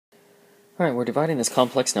Alright, we're dividing this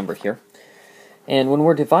complex number here. And when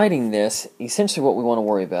we're dividing this, essentially what we want to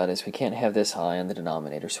worry about is we can't have this I on the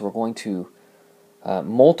denominator. So we're going to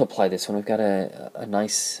multiply this one. We've got a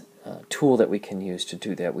nice tool that we can use to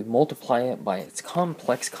do that. We multiply it by its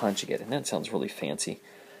complex conjugate, and that sounds really fancy.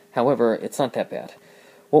 However, it's not that bad.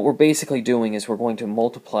 What we're basically doing is we're going to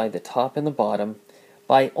multiply the top and the bottom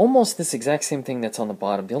by almost this exact same thing that's on the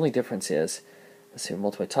bottom. The only difference is, let's see,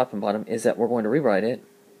 multiply top and bottom, is that we're going to rewrite it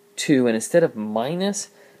 2, and instead of minus,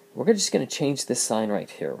 we're just going to change this sign right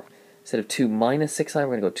here. Instead of 2 minus 6i, we're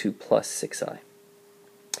going to go 2 plus 6i.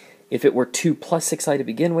 If it were 2 plus 6i to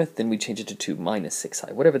begin with, then we change it to 2 minus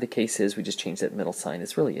 6i. Whatever the case is, we just change that middle sign.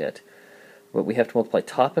 That's really it. But we have to multiply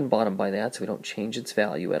top and bottom by that, so we don't change its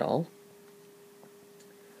value at all.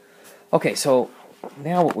 Okay, so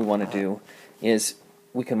now what we want to do is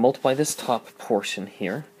we can multiply this top portion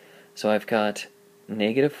here. So I've got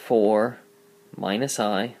negative 4 minus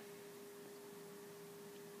I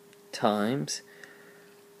times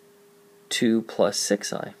 2 plus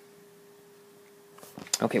 6i.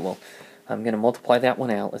 Okay, well, I'm going to multiply that one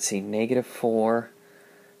out. Let's see, negative 4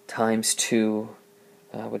 times 2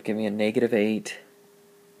 would give me a negative 8.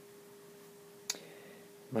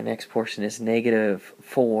 My next portion is negative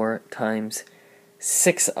 4 times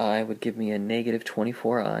 6i would give me a negative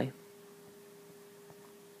 24i.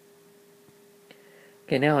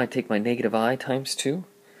 Okay, now I take my negative I times 2.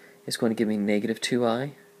 It's going to give me negative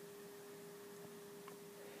 2i.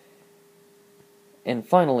 And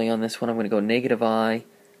finally, on this one, I'm going to go negative I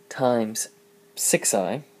times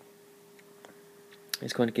 6i.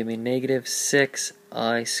 It's going to give me negative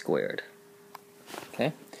 6i squared.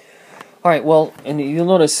 Okay? Alright, well, and you'll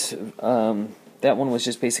notice that one was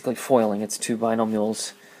just basically foiling. It's two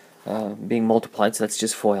binomials being multiplied, so that's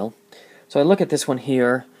just FOIL. So I look at this one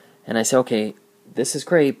here, and I say, okay, this is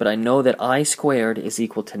great, but I know that I squared is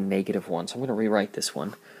equal to negative 1. So I'm going to rewrite this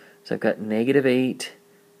one. So I've got negative 8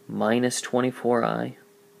 minus 24i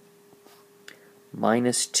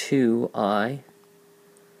minus 2i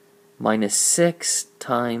minus 6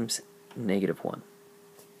 times negative 1.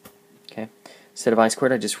 Okay? Instead of I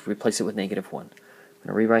squared, I just replace it with negative 1. I'm going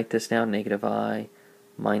to rewrite this now, negative I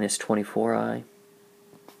minus 24i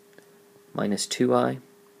minus 2i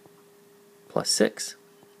plus 6.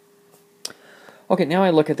 Okay, now I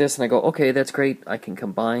look at this and I go, okay, that's great. I can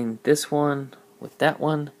combine this one with that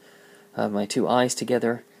one, my two i's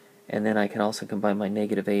together, and then I can also combine my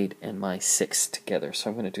negative 8 and my 6 together. So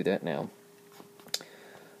I'm going to do that now.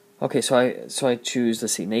 Okay, so I choose,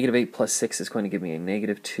 let's see, negative 8 plus 6 is going to give me a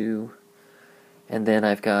negative 2. And then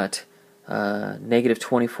I've got negative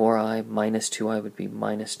 24i minus 2i would be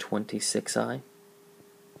minus 26i.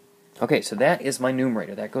 Okay, so that is my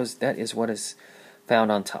numerator. That is what is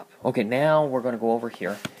found on top. Okay, now we're going to go over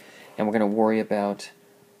here and we're going to worry about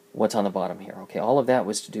what's on the bottom here. Okay, all of that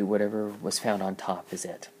was to do whatever was found on top is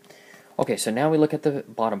it. Okay, so now we look at the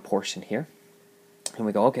bottom portion here and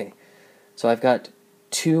we go, okay, so I've got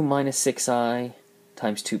 2 minus 6i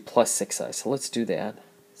times 2 plus 6i. So let's do that.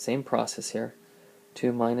 Same process here.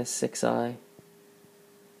 2 minus 6i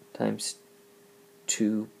times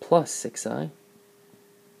 2 plus 6i.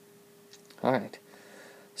 Alright,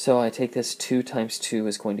 so I take this 2 times 2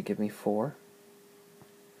 is going to give me 4.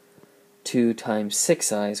 2 times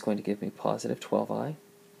 6i is going to give me positive 12i.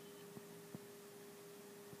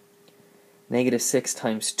 Negative 6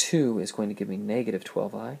 times 2 is going to give me negative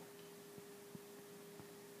 12i.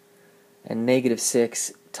 And negative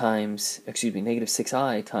 6i times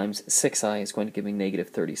 6i is going to give me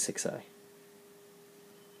negative 36i.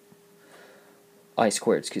 I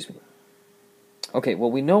squared, excuse me. Okay,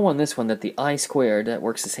 well we know on this one that the I squared, that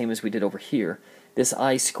works the same as we did over here. This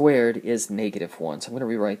I squared is negative 1, so I'm going to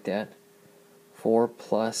rewrite that. 4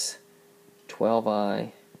 plus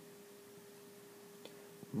 12i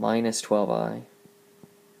minus 12i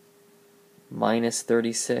minus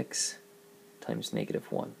 36 times negative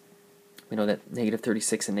 1. We know that negative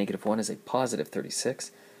 36 and negative 1 is a positive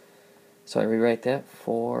 36. So I rewrite that.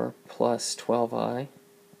 4 plus 12i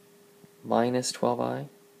minus 12i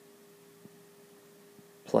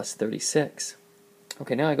plus 36.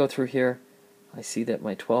 Okay, now I go through here. I see that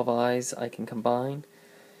my 12i's I can combine.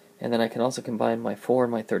 And then I can also combine my 4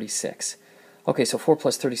 and my 36. Okay, so 4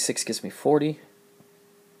 plus 36 gives me 40.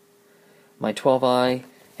 My 12i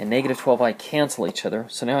and negative 12i cancel each other,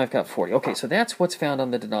 so now I've got 40. Okay, so that's what's found on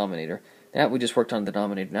the denominator. That we just worked on the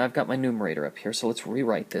denominator. Now I've got my numerator up here, so let's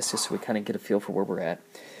rewrite this just so we kind of get a feel for where we're at.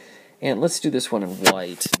 And let's do this one in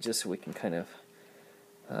white, just so we can kind of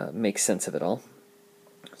make sense of it all.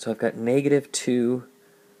 So I've got negative 2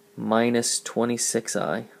 minus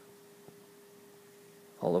 26i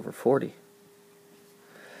all over 40.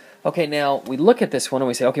 Okay, now we look at this one and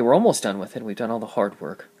we say, okay, we're almost done with it. We've done all the hard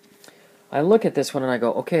work. I look at this one and I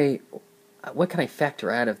go, okay, what can I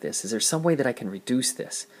factor out of this? Is there some way that I can reduce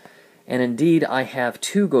this? And indeed, I have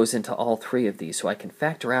 2 goes into all 3 of these, so I can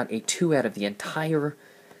factor out a 2 out of the entire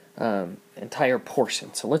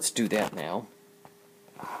portion. So let's do that now.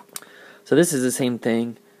 So this is the same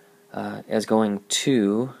thing as going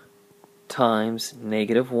 2 times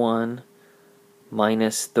 -1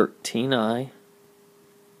 minus 13i.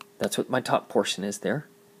 That's what my top portion is there.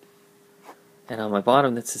 And on my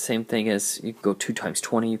bottom, that's the same thing as, you could go 2 times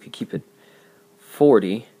 20, you could keep it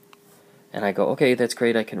 40. And I go, okay, that's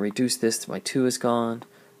great, I can reduce this, my 2 is gone,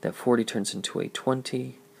 that 40 turns into a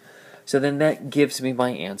 20. So then that gives me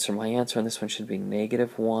my answer. My answer on this one should be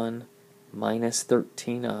 -1 minus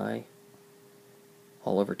 13i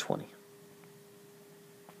all over 20.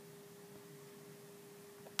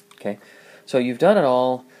 Okay, so you've done it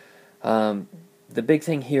all. The big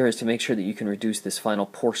thing here is to make sure that you can reduce this final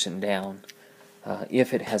portion down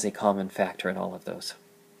if it has a common factor in all of those.